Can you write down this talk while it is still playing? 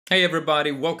Hey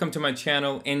everybody, welcome to my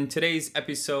channel. In today's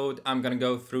episode, I'm gonna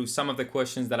go through some of the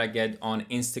questions that I get on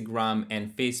Instagram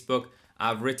and Facebook.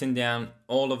 I've written down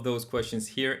all of those questions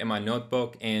here in my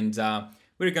notebook and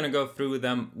we're gonna go through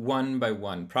them one by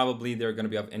one. Probably they're gonna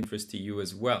be of interest to you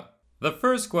as well. The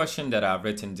first question that I've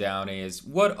written down is,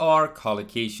 what are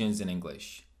collocations in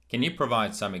English? Can you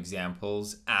provide some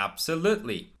examples?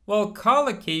 Absolutely. Well,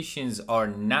 collocations are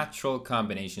natural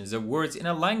combinations of words in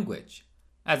a language.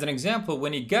 As an example,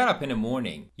 when you get up in the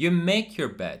morning, you make your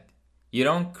bed. You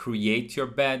don't create your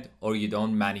bed or you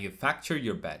don't manufacture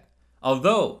your bed.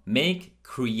 Although make,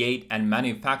 create, and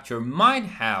manufacture might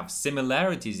have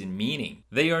similarities in meaning,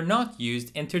 they are not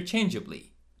used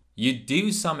interchangeably. You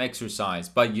do some exercise,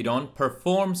 but you don't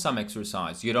perform some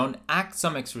exercise. You don't act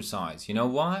some exercise. You know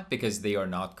why? Because they are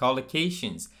not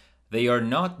collocations. They are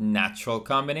not natural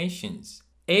combinations.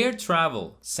 Air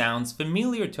travel sounds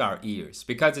familiar to our ears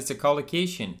because it's a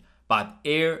collocation, but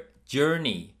air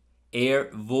journey, air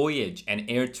voyage, and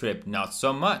air trip not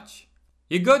so much.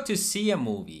 You go to see a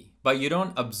movie, but you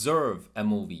don't observe a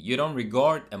movie. You don't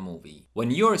regard a movie.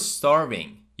 When you're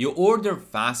starving, you order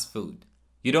fast food.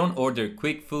 You don't order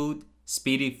quick food,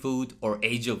 speedy food, or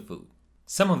agile food.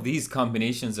 Some of these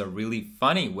combinations are really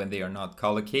funny when they are not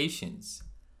collocations.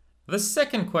 The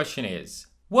second question is,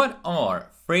 what are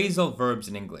phrasal verbs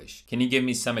in English? Can you give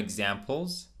me some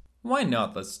examples? Why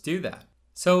not? Let's do that.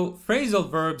 So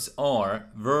phrasal verbs are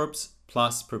verbs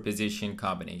plus preposition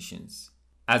combinations.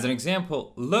 As an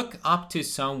example, look up to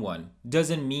someone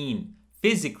doesn't mean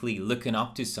physically looking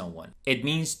up to someone. It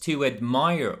means to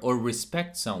admire or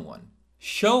respect someone.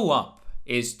 Show up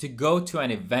is to go to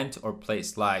an event or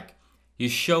place, like you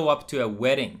show up to a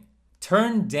wedding.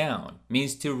 Turn down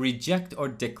means to reject or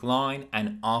decline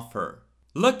an offer.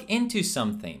 Look into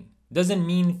something doesn't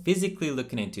mean physically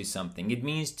looking into something. It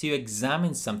means to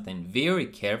examine something very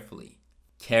carefully.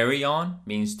 Carry on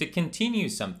means to continue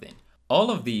something.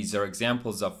 All of these are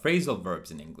examples of phrasal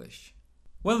verbs in English.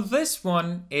 Well, this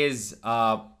one is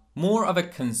more of a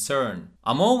concern.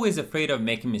 I'm always afraid of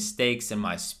making mistakes in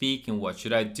my speaking. What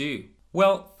should I do?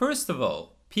 Well, first of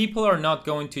all, people are not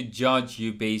going to judge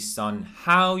you based on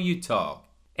how you talk.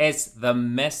 It's the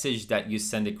message that you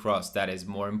send across that is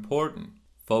more important.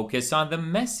 Focus on the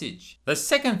message. The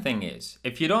second thing is,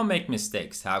 if you don't make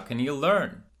mistakes, how can you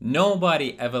learn?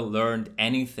 Nobody ever learned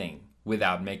anything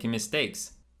without making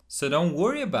mistakes. So don't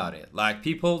worry about it. Like,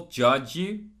 people judge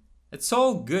you. It's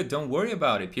all good. Don't worry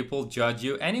about it. People judge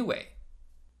you anyway.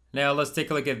 Now let's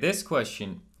take a look at this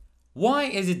question. Why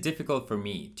is it difficult for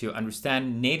me to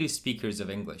understand native speakers of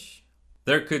English?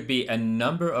 There could be a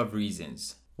number of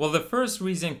reasons. Well, the first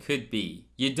reason could be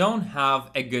you don't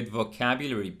have a good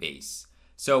vocabulary base.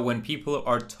 So when people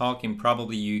are talking,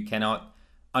 probably you cannot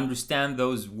understand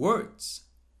those words.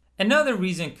 Another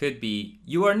reason could be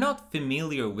you are not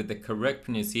familiar with the correct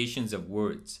pronunciations of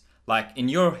words. Like, in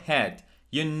your head,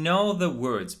 you know the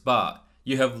words, but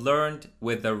you have learned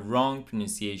with the wrong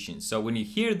pronunciation. So when you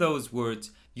hear those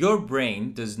words, your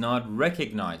brain does not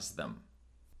recognize them.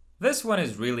 This one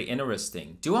is really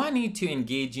interesting. Do I need to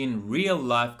engage in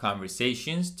real-life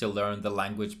conversations to learn the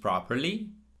language properly?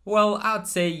 Well, I'd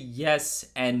say yes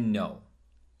and no.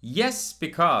 Yes,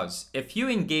 because if you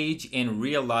engage in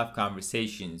real-life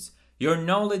conversations, your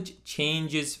knowledge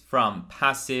changes from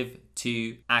passive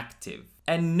to active.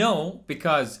 And no,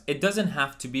 because it doesn't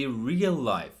have to be real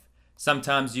life.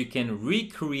 Sometimes you can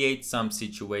recreate some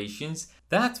situations.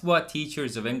 That's what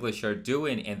teachers of English are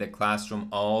doing in the classroom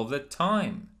all the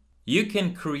time. You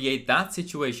can create that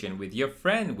situation with your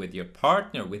friend, with your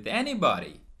partner, with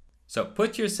anybody. So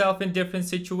put yourself in different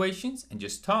situations and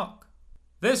just talk.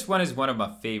 This one is one of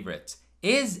my favorites.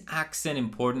 Is accent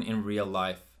important in real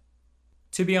life?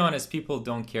 To be honest, people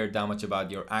don't care that much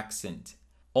about your accent.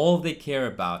 All they care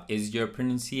about is your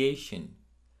pronunciation.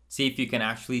 See if you can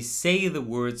actually say the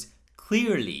words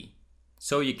clearly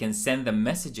so you can send the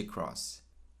message across.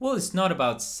 Well, it's not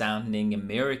about sounding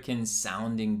American,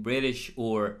 sounding British,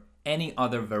 or any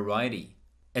other variety.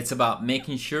 It's about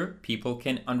making sure people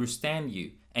can understand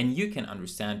you and you can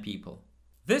understand people.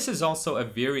 This is also a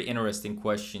very interesting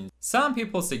question. Some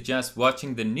people suggest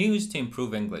watching the news to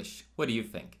improve English. What do you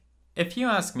think? If you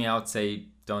ask me, I would say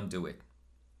don't do it.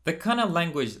 The kind of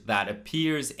language that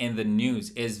appears in the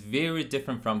news is very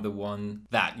different from the one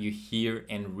that you hear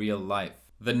in real life.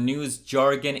 The news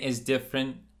jargon is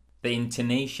different. The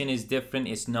intonation is different.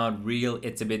 It's not real.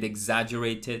 It's a bit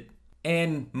exaggerated.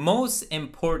 And most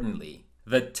importantly,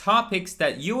 the topics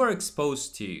that you are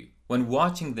exposed to when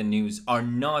watching the news are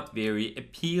not very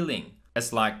appealing.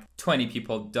 It's like 20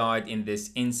 people died in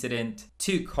this incident,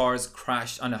 2 cars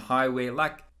crashed on a highway.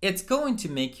 Like, it's going to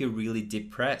make you really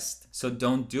depressed. So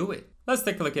don't do it. Let's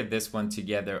take a look at this one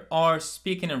together. Are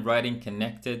speaking and writing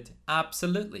connected?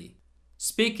 Absolutely.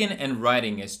 Speaking and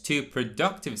writing as two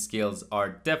productive skills are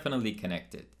definitely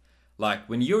connected. Like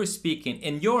when you're speaking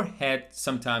in your head,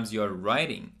 sometimes you're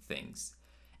writing things.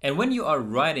 And when you are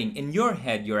writing in your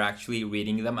head, you're actually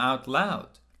reading them out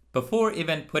loud. Before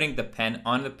even putting the pen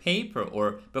on the paper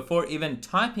or before even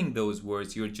typing those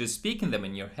words, you're just speaking them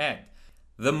in your head.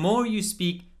 The more you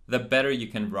speak, the better you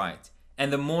can write.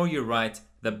 And the more you write,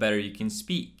 the better you can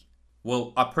speak.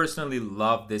 Well, I personally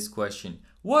love this question.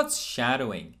 What's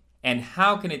shadowing? And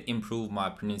how can it improve my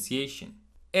pronunciation?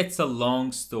 It's a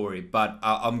long story, but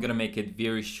I'm gonna make it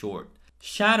very short.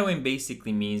 Shadowing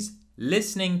basically means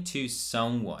listening to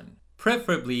someone,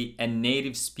 preferably a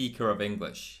native speaker of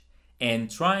English,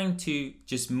 and trying to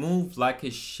just move like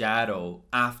a shadow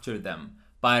after them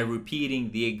by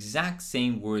repeating the exact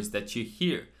same words that you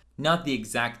hear, not the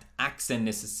exact accent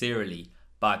necessarily,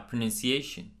 but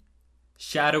pronunciation.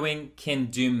 Shadowing can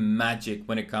do magic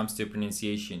when it comes to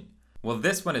pronunciation. Well,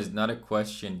 this one is not a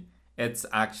question. It's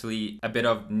actually a bit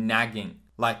of nagging.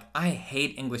 Like, I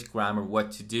hate English grammar,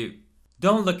 what to do?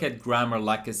 Don't look at grammar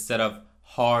like a set of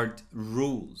hard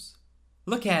rules.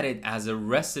 Look at it as a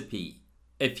recipe.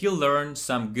 If you learn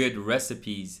some good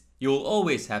recipes, you'll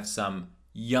always have some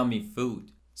yummy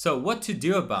food. So what to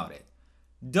do about it?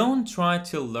 Don't try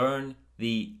to learn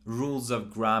the rules of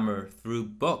grammar through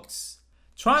books.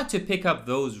 Try to pick up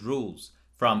those rules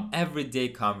from everyday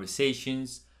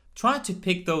conversations. Try to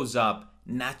pick those up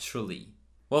naturally.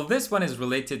 Well, this one is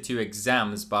related to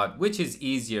exams, but which is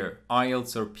easier,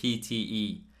 IELTS or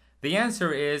PTE? The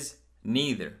answer is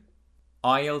neither.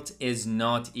 IELTS is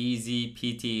not easy,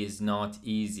 PTE is not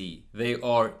easy. They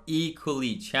are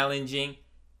equally challenging,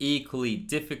 equally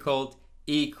difficult,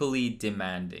 equally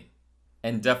demanding.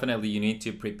 And definitely you need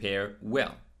to prepare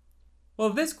well. Well,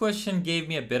 this question gave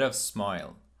me a bit of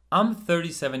smile. I'm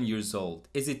 37 years old.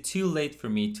 Is it too late for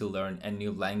me to learn a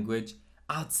new language?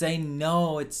 I'd say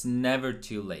no, it's never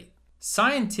too late.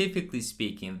 Scientifically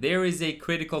speaking, there is a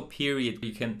critical period where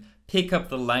you can pick up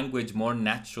the language more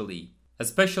naturally,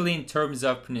 especially in terms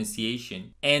of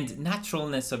pronunciation and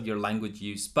naturalness of your language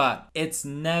use, but it's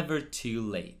never too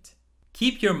late.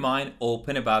 Keep your mind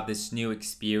open about this new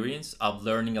experience of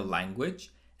learning a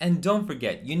language, and don't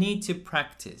forget, you need to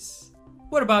practice.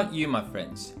 What about you, my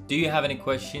friends? Do you have any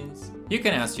questions? You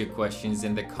can ask your questions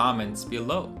in the comments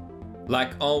below.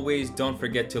 Like always, don't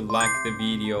forget to like the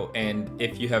video, and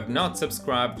if you have not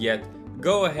subscribed yet,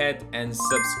 go ahead and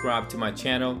subscribe to my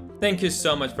channel. Thank you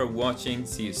so much for watching.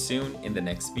 See you soon in the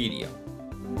next video.